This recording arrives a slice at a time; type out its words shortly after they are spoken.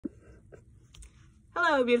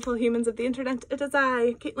Hello, beautiful humans of the internet. It is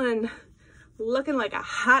I, Caitlin, looking like a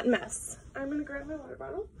hot mess. I'm gonna grab my water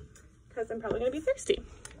bottle because I'm probably gonna be thirsty.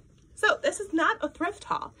 So this is not a thrift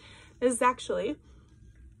haul. This is actually,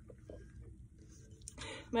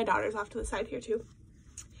 my daughter's off to the side here too.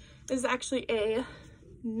 This is actually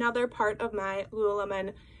another part of my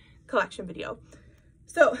Lululemon collection video.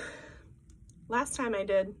 So last time I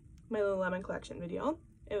did my Lululemon collection video,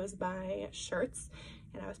 it was my shirts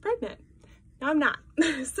and I was pregnant. Now I'm not.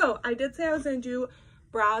 So I did say I was gonna do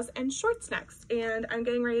bras and shorts next, and I'm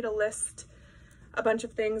getting ready to list a bunch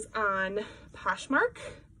of things on Poshmark.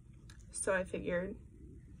 So I figured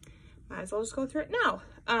might as well just go through it now.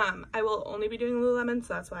 I will only be doing Lululemon,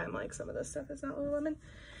 so that's why I'm like, some of this stuff is not Lululemon.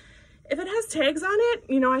 If it has tags on it,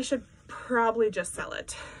 you know, I should probably just sell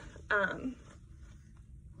it.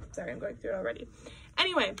 Sorry, I'm going through it already.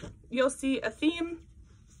 Anyway, you'll see a theme.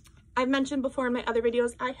 I've mentioned before in my other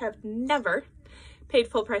videos, I have never paid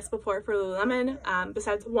full price before for Lululemon.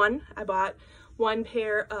 Besides one, I bought one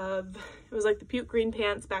pair of, it was like the puke green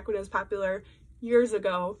pants back when it was popular years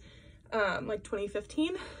ago, like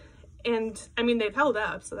 2015. And I mean, they've held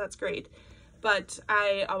up, so that's great. But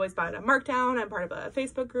I always bought it on markdown. I'm part of a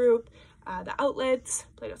Facebook group, the outlets,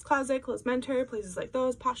 Plato's Closet, Clothes Mentor, places like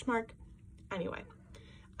those, Poshmark. Anyway,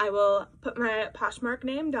 I will put my Poshmark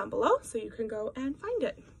name down below so you can go and find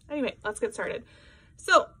it. Anyway, let's get started.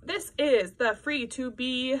 So this is the Free to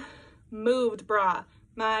Be Moved bra,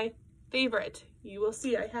 my favorite. You will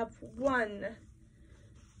see I have 1,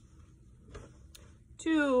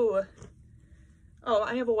 2, oh,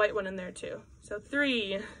 I have a white one in there too. So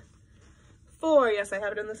 3, 4, yes, I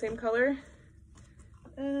have it in the same color.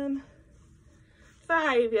 5,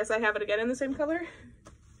 yes, I have it again in the same color.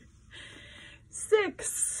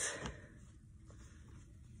 6,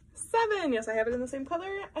 7, yes, I have it in the same color.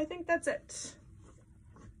 I think that's it.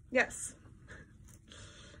 Yes.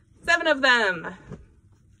 7 of them.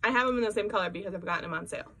 I have them in the same color because I've gotten them on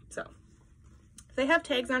sale. So if they have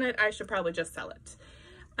tags on it, I should probably just sell it.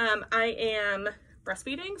 I am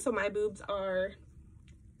breastfeeding, so my boobs are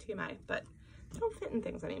TMI, but don't fit in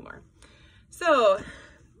things anymore. So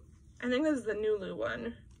I think this is the new Lulu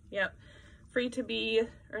one. Yep. Free to Be,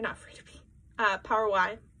 or not Free to Be, Power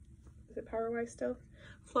Y. Is it Power Y still?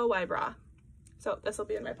 Flow Y bra. So this will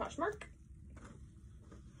be in my Poshmark.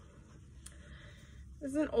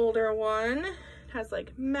 This is an older one. It has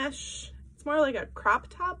like mesh. It's more like a crop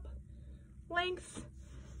top length.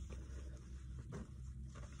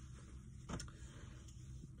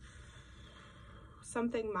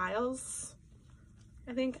 Something Miles.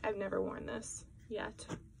 I think I've never worn this yet.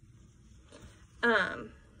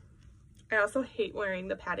 I also hate wearing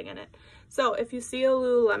the padding in it. So if you see a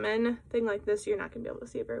Lululemon thing like this, you're not gonna be able to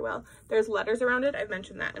see it very well. There's letters around it. I've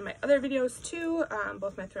mentioned that in my other videos too,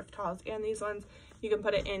 both my thrift hauls and these ones. You can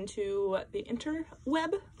put it into the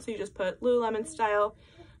interweb. So you just put Lululemon style,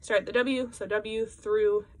 start at the W, so W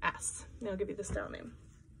through S. And it'll give you the style name.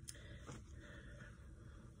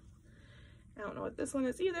 I don't know what this one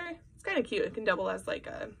is either. It's kind of cute. It can double as like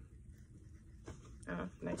a,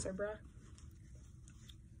 nicer bra.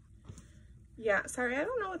 Yeah, sorry, I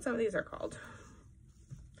don't know what some of these are called.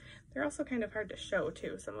 They're also kind of hard to show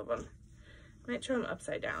too, some of them. I might show them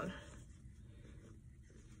upside down.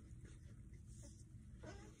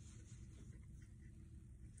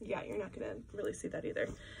 Yeah, you're not gonna really see that either.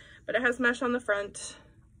 But it has mesh on the front,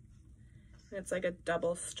 and it's like a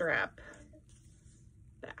double strap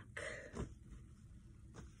back.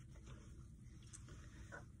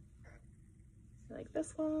 I like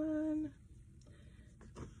this one.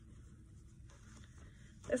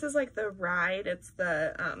 This is like the Ride. It's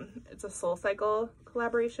the it's a Soul Cycle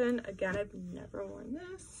collaboration. Again, I've never worn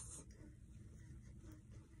this.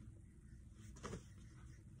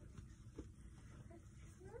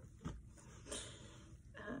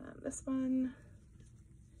 This one.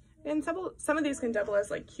 And some of these can double as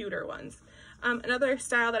like cuter ones. Another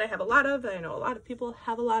style that I have a lot of, that I know a lot of people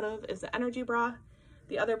have a lot of, is the Energy bra.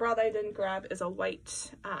 The other bra that I didn't grab is a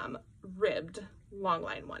white ribbed long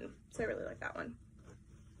line one. So I really like that one.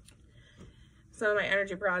 Some of my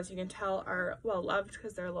Energy bras, you can tell, are well loved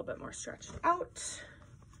because they're a little bit more stretched out.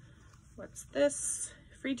 What's this?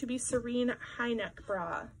 Free to Be Serene high neck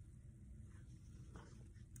bra.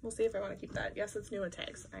 We'll see if I want to keep that. Yes, it's new with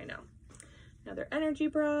tags. I know. Another Energy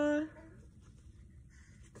bra.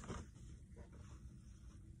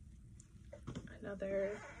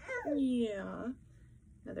 Another, yeah.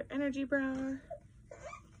 Another Energy bra.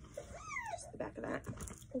 Just the back of that.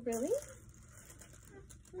 Oh, really?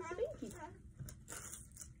 Where's the baby?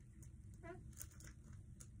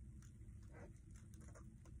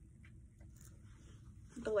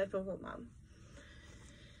 The life of a mom.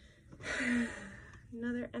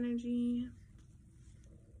 Another energy.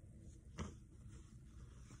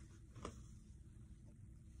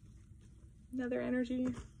 Another energy.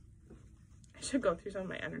 I should go through some of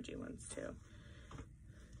my energy ones too.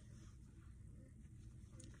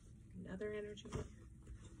 Another energy.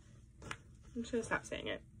 I'm just gonna stop saying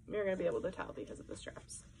it. You're gonna be able to tell because of the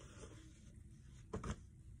straps.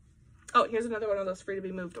 Oh, here's another one of those free to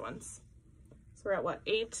be moved ones. So we're at what,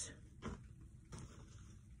 8?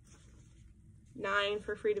 9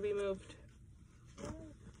 for free to be moved.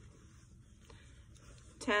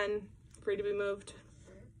 10 free to be moved.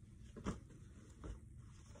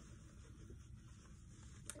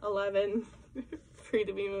 11 free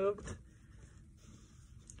to be moved.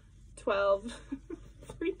 12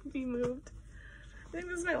 free to be moved. I think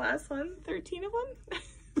this is my last one. 13 of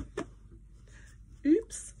them.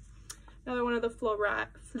 Oops. Another one of the Flow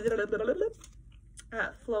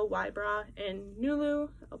Y bra in Nulu.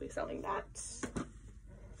 I'll be selling that.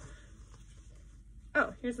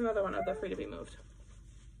 Oh, here's another one of the free to be moved.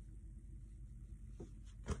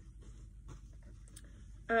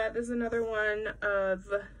 This is another one of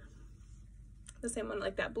the same one,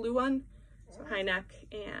 like that blue one. So high neck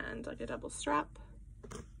and like a double strap.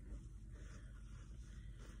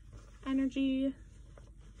 Energy.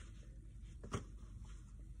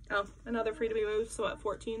 Oh, another free to be moved. So at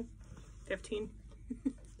 14, 15.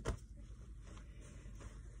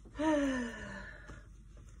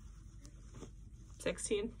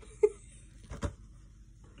 16.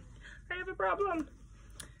 I have a problem.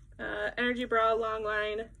 Energy bra, long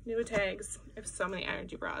line, new tags. I have so many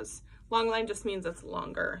energy bras. Long line just means it's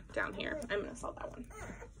longer down here. I'm gonna sell that one.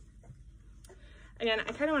 Again,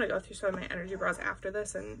 I kind of want to go through some of my energy bras after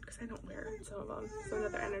this, and because I don't wear some of them. So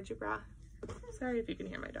another energy bra. Sorry if you can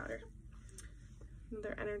hear my daughter.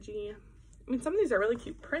 Another energy. I mean, some of these are really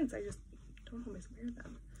cute prints. I just don't always wear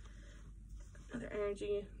them. Another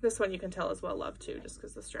energy. This one you can tell is well loved too, just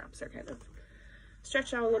because the straps are kind of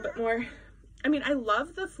stretched out a little bit more. I mean, I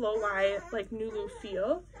love the Flow Y like Nulu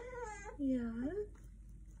feel. Yeah.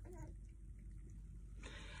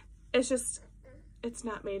 It's just, it's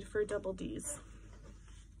not made for double D's.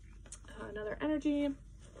 Another energy.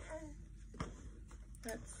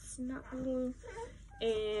 That's not Nulu.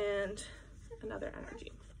 And another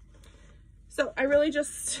energy. So I really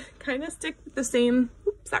just kind of stick with the same,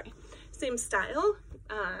 same style.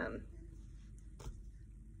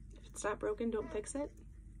 If it's not broken, don't fix it.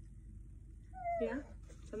 Yeah,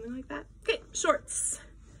 something like that. Okay, shorts.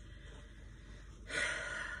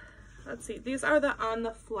 Let's see, these are the On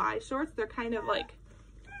the Fly shorts. They're kind of like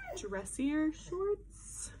dressier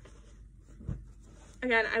shorts.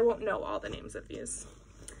 Again, I won't know all the names of these.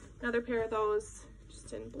 Another pair of those,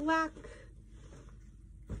 just in black.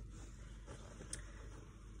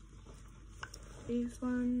 These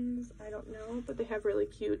ones, I don't know, but they have really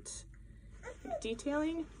cute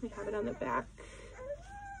detailing. They have it on the back.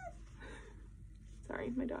 Sorry,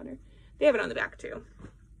 my daughter. They have it on the back too.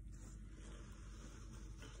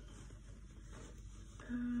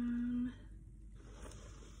 I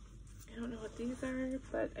don't know what these are,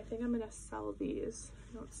 but I think I'm gonna sell these.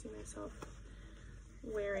 I don't see myself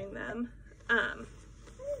wearing them.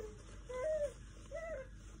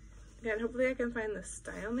 Again, hopefully I can find the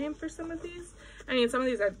style name for some of these. I mean, some of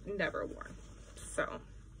these I've never worn, so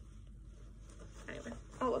anyway,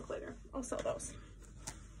 I'll look later. I'll sell those.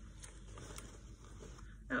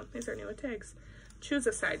 Oh, these are new with tags. Choose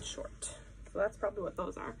a side short. So that's probably what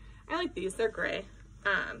those are. I like these, they're gray.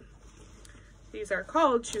 These are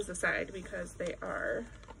called Choose a Side because they are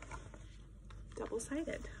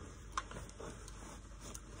double-sided.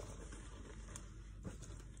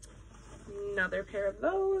 Another pair of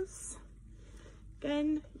those.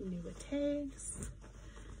 Again, new with tags.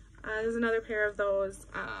 There's another pair of those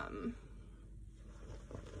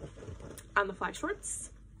On the Fly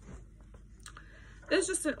shorts. This is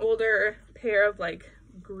just an older pair of like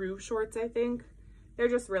groove shorts, I think. They're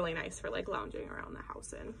just really nice for like lounging around the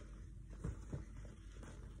house in.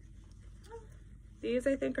 These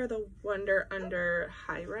I think are the Wonder Under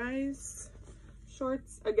high rise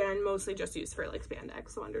shorts. Again, mostly just used for like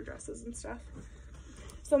spandex, so under dresses and stuff.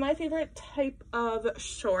 So my favorite type of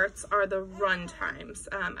shorts are the run times.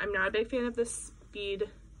 I'm not a big fan of the speed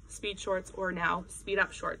shorts or now speed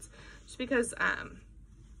up shorts, just because I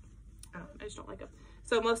just don't like them.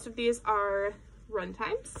 So most of these are run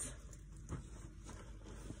times.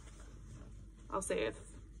 I'll say if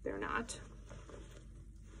they're not.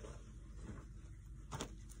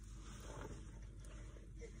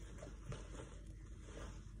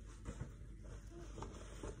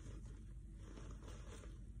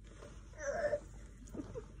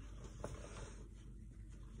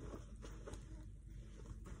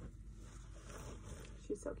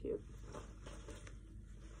 so cute.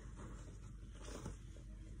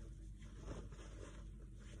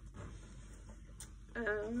 I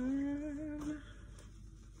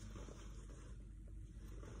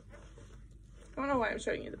don't know why I'm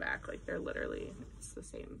showing you the back. Like, they're literally, it's the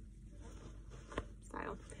same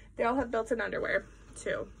style. They all have built-in underwear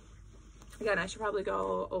too. Again, I should probably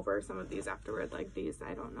go over some of these afterward. Like these,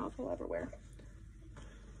 I don't know if I'll ever wear.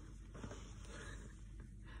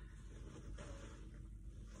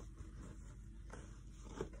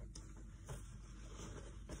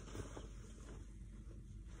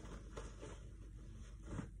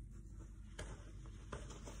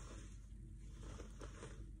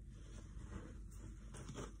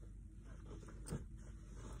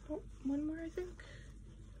 One more, I think.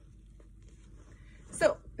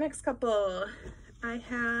 So next couple, I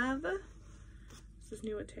have, this is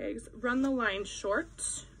new with tags, Run the Line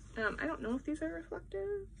short. I don't know if these are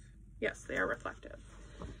reflective. Yes, they are reflective.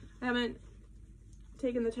 I haven't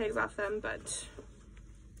taken the tags off them, but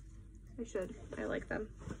I should. I like them.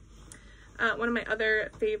 One of my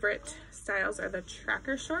other favorite styles are the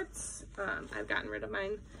tracker shorts. I've gotten rid of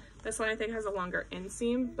mine. This one I think has a longer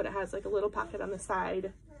inseam, but it has like a little pocket on the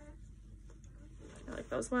side. I like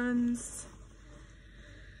those ones.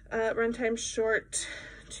 Runtime short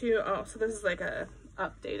to, oh, so this is like a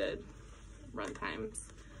updated run times.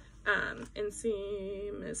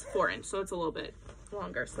 Inseam is 4-inch, so it's a little bit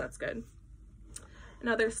longer, so that's good.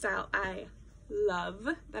 Another style I love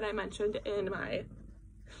that I mentioned in my,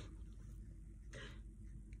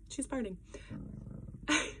 she's farting.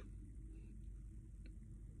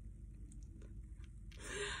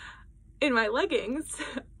 In my leggings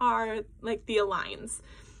are like the Aligns.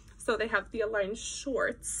 So they have the Align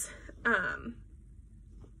shorts.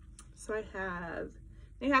 So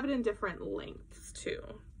they have it in different lengths too.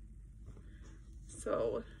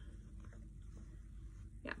 So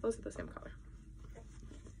yeah, those are the same color.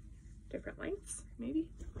 Different lengths, maybe?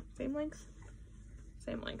 Same length?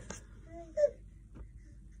 Same length.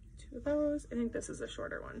 Two of those. I think this is a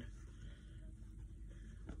shorter one.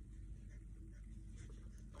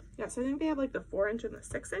 Yeah, so I think they have like the 4-inch and the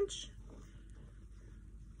 6-inch.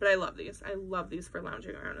 But I love these. I love these for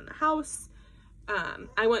lounging around in the house.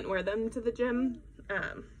 I wouldn't wear them to the gym.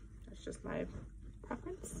 That's just my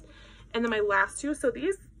preference. And then my last two, so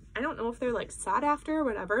these, I don't know if they're like sought after or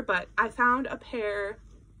whatever, but I found a pair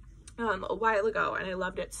a while ago and I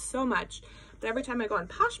loved it so much. But every time I go on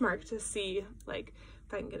Poshmark to see like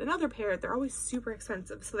if I can get another pair, they're always super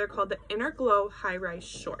expensive. So they're called the Inner Glow High Rise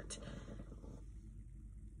Short.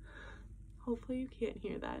 Hopefully you can't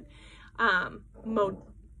hear that.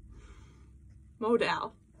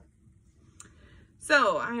 Modal.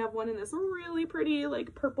 So I have one in this really pretty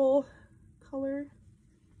like purple color.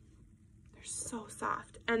 They're so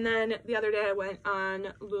soft. And then the other day I went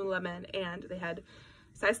on Lululemon and they had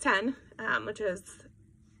size 10, which is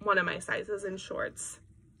one of my sizes in shorts,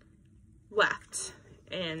 left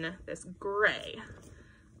in this gray.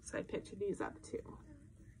 So I picked these up too.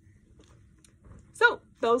 So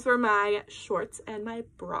those were my shorts and my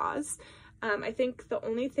bras. I think the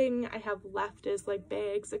only thing I have left is like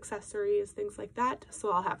bags, accessories, things like that.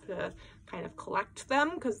 So I'll have to kind of collect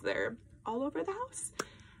them because they're all over the house.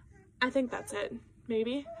 I think that's it.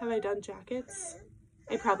 Maybe. Have I done jackets?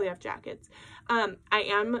 I probably have jackets. I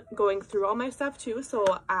am going through all my stuff too, so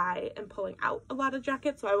I am pulling out a lot of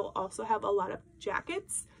jackets. So I will also have a lot of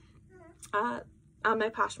jackets on my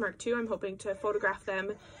Poshmark too. I'm hoping to photograph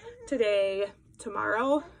them today,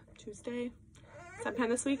 tomorrow, Tuesday, sometime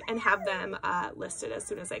this week, and have them listed as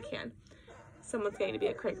soon as I can. Someone's going to be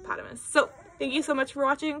a crank-potamus. So thank you so much for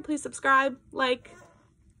watching. Please subscribe, like,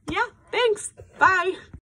 yeah.